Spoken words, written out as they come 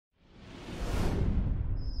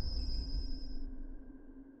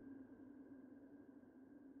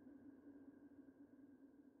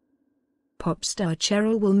pop star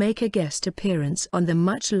Cheryl will make a guest appearance on the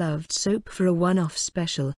much-loved soap for a one-off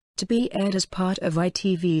special, to be aired as part of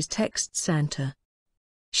ITV's Text Santa.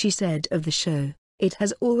 She said of the show, "It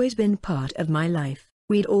has always been part of my life.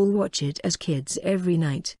 We'd all watch it as kids every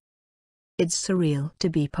night. It's surreal to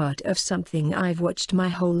be part of something I've watched my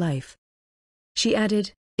whole life." She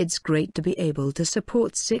added, "It's great to be able to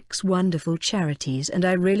support 6 wonderful charities, and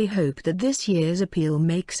I really hope that this year's appeal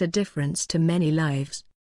makes a difference to many lives."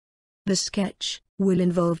 The sketch will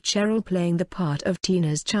involve Cheryl playing the part of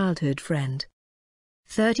Tina's childhood friend.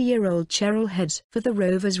 30-year-old Cheryl heads for the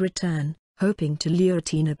Rovers Return, hoping to lure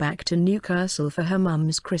Tina back to Newcastle for her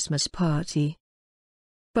mum's Christmas party.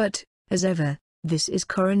 But, as ever, this is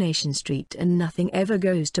Coronation Street and nothing ever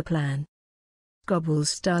goes to plan. Gobbles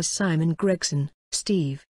stars Simon Gregson,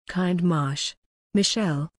 Steve, Kindmarsh,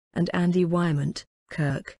 Michelle, and Andy Wymant,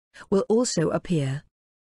 Kirk, will also appear.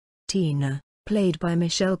 Tina, played by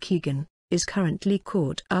Michelle Keegan, is currently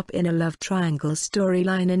caught up in a love triangle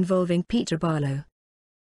storyline involving Peter Barlow.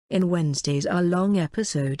 In Wednesday's hour-long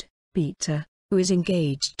episode, Peter, who is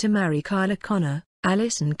engaged to marry Carla Connor,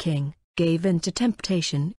 Alison King, gave in to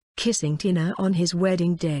temptation, kissing Tina on his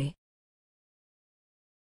wedding day.